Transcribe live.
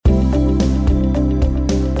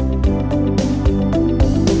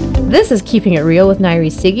This is Keeping It Real with Nairi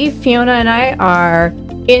Siggy. Fiona and I are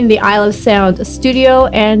in the Isle of Sound studio,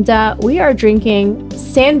 and we are drinking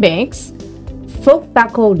Sandbanks Folk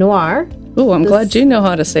Baco Noir. Oh, I'm glad you know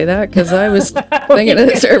how to say that, because I was thinking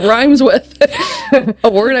it rhymes with a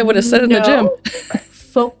word I would have said in the gym.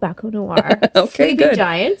 Folk Baco Noir. Okay, Sleepy good.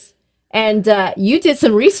 Giants. And you did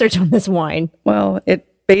some research on this wine. Well, I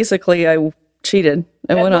cheated.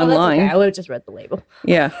 I went Well, that's online. okay. I would have just read the label.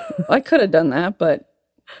 Yeah, I could have done that, but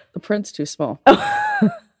the print's too small.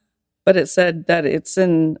 But it said that it's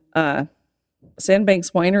in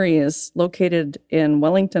Sandbanks Winery is located in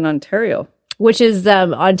Wellington, Ontario. Which is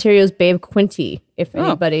Ontario's Bay of Quinte, if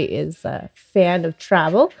anybody is a fan of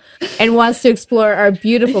travel and wants to explore our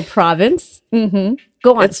beautiful province. Mm-hmm.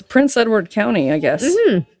 Go on. It's Prince Edward County, I guess,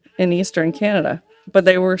 in eastern Canada. But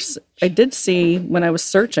I did see when I was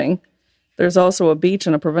searching, there's also a beach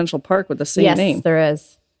and a provincial park with the same name. Yes, there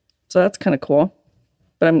is. So that's kind of cool.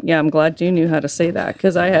 But I'm glad you knew how to say that,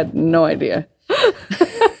 because I had no idea.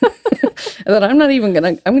 And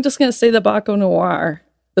then I'm just gonna say the Baco Noir,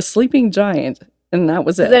 the Sleeping Giant, and that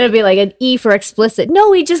was it. Then it'd be like an E for explicit.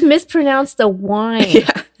 No, we just mispronounced the wine.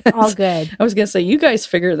 Yeah. All good. I was gonna say, you guys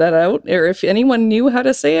figure that out, or if anyone knew how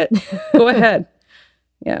to say it, go ahead.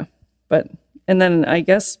 Yeah, and then I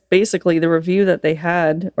guess basically the review that they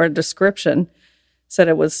had, or description, said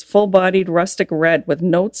it was full-bodied rustic red with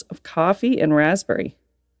notes of coffee and raspberry.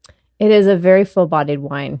 It is a very full-bodied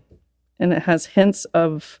wine. And it has hints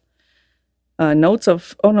of notes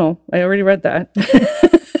of, oh no, I already read that.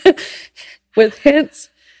 With hints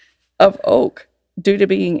of oak due to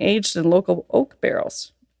being aged in local oak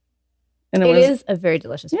barrels. And it is a very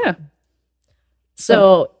delicious wine. Yeah.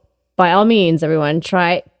 So by all means, everyone,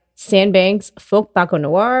 try Sandbanks Folk Baco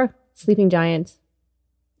Noir, Sleeping Giant.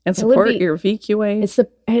 And support your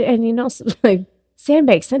VQA. And like,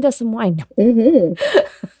 Sandbanks, send us some wine. Mm-hmm.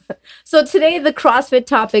 So today the CrossFit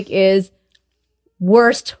topic is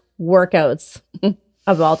worst workouts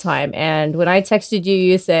of all time. And when I texted you,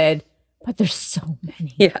 you said, but there's so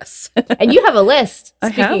many. Yes. And you have a list. I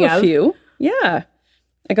have a few. Yeah.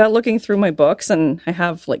 I got looking through my books, and I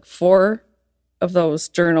have like 4 of those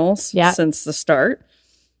journals since the start.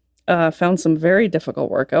 Found some very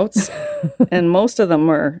difficult workouts. And most of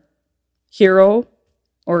them are hero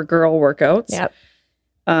or girl workouts. Yep.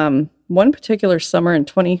 One particular summer in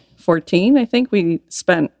 2014, I think we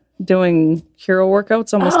spent doing hero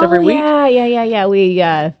workouts almost every week.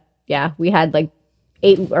 We had like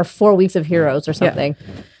 8 or 4 weeks of heroes or something.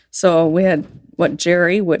 Yeah. So we had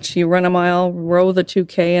Jerry, which you run a mile, row the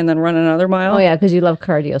 2K, and then run another mile. Oh yeah, because you love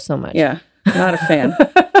cardio so much. Yeah, not a fan.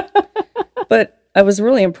 But I was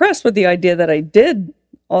really impressed with the idea that I did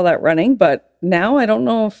all that running, but now I don't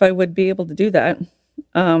know if I would be able to do that.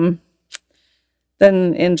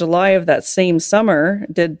 Then in July of that same summer,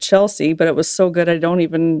 did Chelsea, but it was so good I don't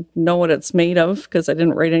even know what it's made of because I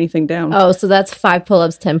didn't write anything down. Oh, so that's 5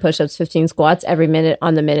 pull-ups, 10 push-ups, 15 squats every minute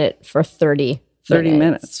on the minute for 30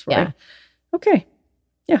 minutes, right? Yeah. Okay.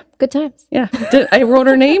 Yeah. Good times. Yeah. I wrote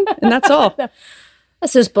her name, and that's all.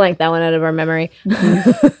 Let's just blank that one out of our memory.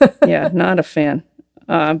 Yeah, not a fan.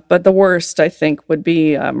 But the worst, I think, would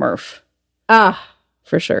be Murph.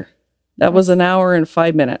 For sure. That was an hour and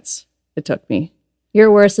 5 minutes it took me. Your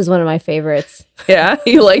worst is one of my favorites. Yeah?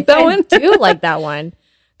 You like that one? I do like that one.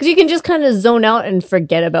 Because you can just kind of zone out and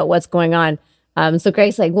forget about what's going on. So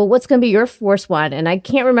Greg's like, well, what's going to be your worst one? And I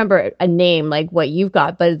can't remember a name like what you've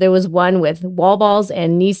got, but there was one with wall balls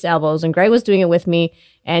and knees to elbows. And Greg was doing it with me.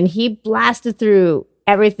 And he blasted through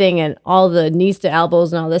everything and all the knees to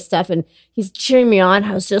elbows and all this stuff. And he's cheering me on.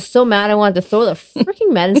 I was just so mad. I wanted to throw the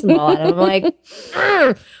freaking medicine ball at him. I'm like,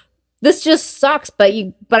 this just sucks. But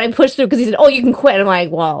I pushed through because he said, oh, you can quit. I'm like,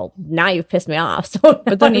 well, now you've pissed me off. So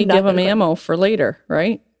but then you give him ammo for later,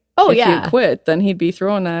 right? Oh, if you quit, then he'd be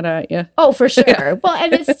throwing that at you. Oh, for sure. Yeah. Well,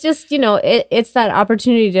 and it's just, it's that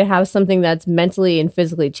opportunity to have something that's mentally and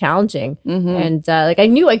physically challenging. Mm-hmm. And I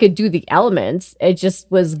knew I could do the elements. It just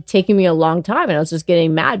was taking me a long time. And I was just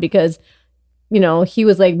getting mad because, he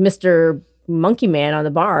was like Mr. Monkey Man on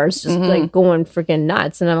the bars, just like going freaking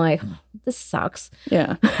nuts. And I'm like, oh, this sucks.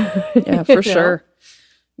 Yeah. Yeah, for sure.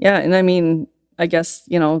 Yeah. And I mean, I guess,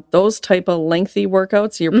 those type of lengthy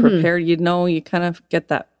workouts, you're prepared, you kind of get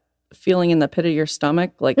that feeling in the pit of your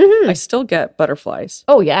stomach. Like I still get butterflies.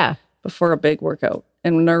 Oh yeah. Before a big workout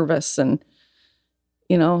and nervous and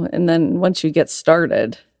and then once you get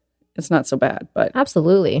started, it's not so bad. But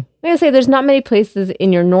absolutely. Like I say, there's not many places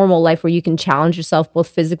in your normal life where you can challenge yourself both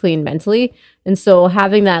physically and mentally. And so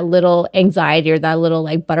having that little anxiety or that little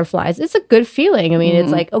like butterflies, it's a good feeling. I mean,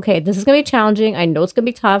 it's like, okay, this is gonna be challenging. I know it's gonna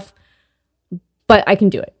be tough. but I can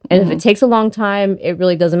do it. And if it takes a long time, it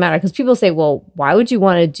really doesn't matter. Because people say, well, why would you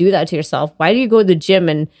want to do that to yourself? Why do you go to the gym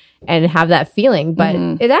and have that feeling? But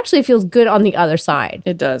it actually feels good on the other side.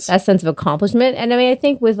 It does. That sense of accomplishment. And I mean, I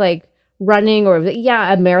think with like running or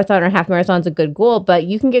a marathon or half marathon is a good goal, but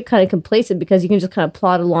you can get kind of complacent because you can just kind of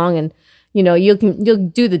plod along and, you'll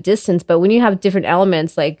do the distance. But when you have different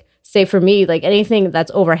elements, like say for me, like anything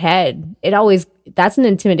that's overhead, that's an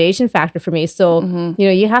intimidation factor for me. So,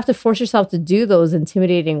 you have to force yourself to do those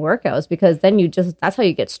intimidating workouts because then that's how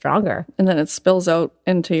you get stronger. And then it spills out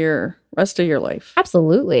into your rest of your life.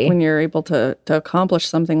 Absolutely. When you're able to accomplish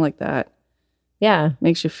something like that. Yeah.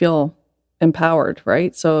 Makes you feel empowered,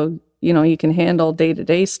 right? So, you can handle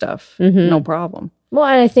day-to-day stuff. No problem. Well,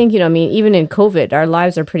 and I think, even in COVID, our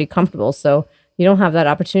lives are pretty comfortable. So you don't have that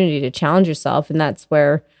opportunity to challenge yourself. And that's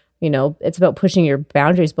where, it's about pushing your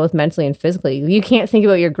boundaries, both mentally and physically. You can't think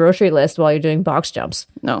about your grocery list while you're doing box jumps.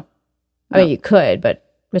 No. I mean, you could, but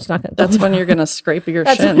it's not going to. That's when you're going to scrape your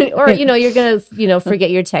shin. Or, you're going to,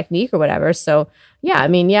 forget your technique or whatever. So, yeah, I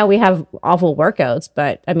mean, we have awful workouts,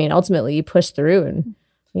 but I mean, ultimately you push through and,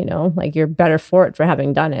 like you're better for it for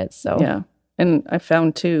having done it. So, yeah. And I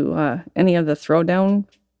found too, any of the throwdown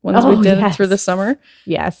ones we did through the summer.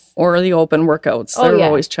 Yes. Or the open workouts. They're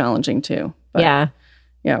always challenging too. But, yeah.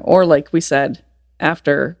 Yeah. Or like we said,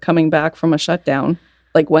 after coming back from a shutdown,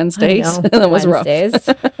 like Wednesdays, that was rough.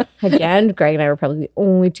 Again, Greg and I were probably the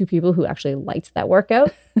only two people who actually liked that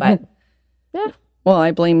workout. But yeah. Well,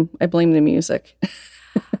 I blame the music.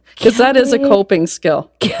 Because that is a coping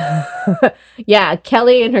skill. Yeah.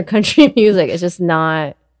 Kelly and her country music is just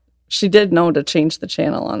not. She did know to change the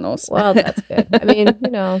channel on those. Well, that's good. I mean,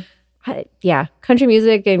 country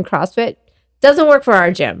music and CrossFit doesn't work for our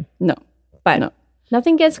gym. No. But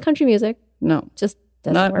nothing against country music. No. Just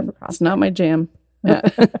doesn't work for CrossFit. It's not my jam.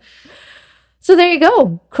 So there you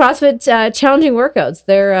go. CrossFit challenging workouts.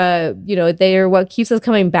 They're what keeps us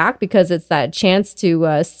coming back because it's that chance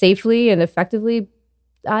to safely and effectively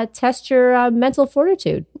test your mental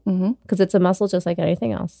fortitude because it's a muscle just like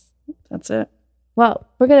anything else. That's it. Well,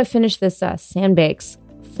 we're going to finish this Sandbakes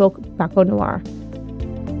Folk Baco Noir.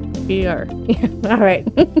 We are. All right.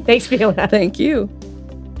 Thanks, Fiona. Thank you.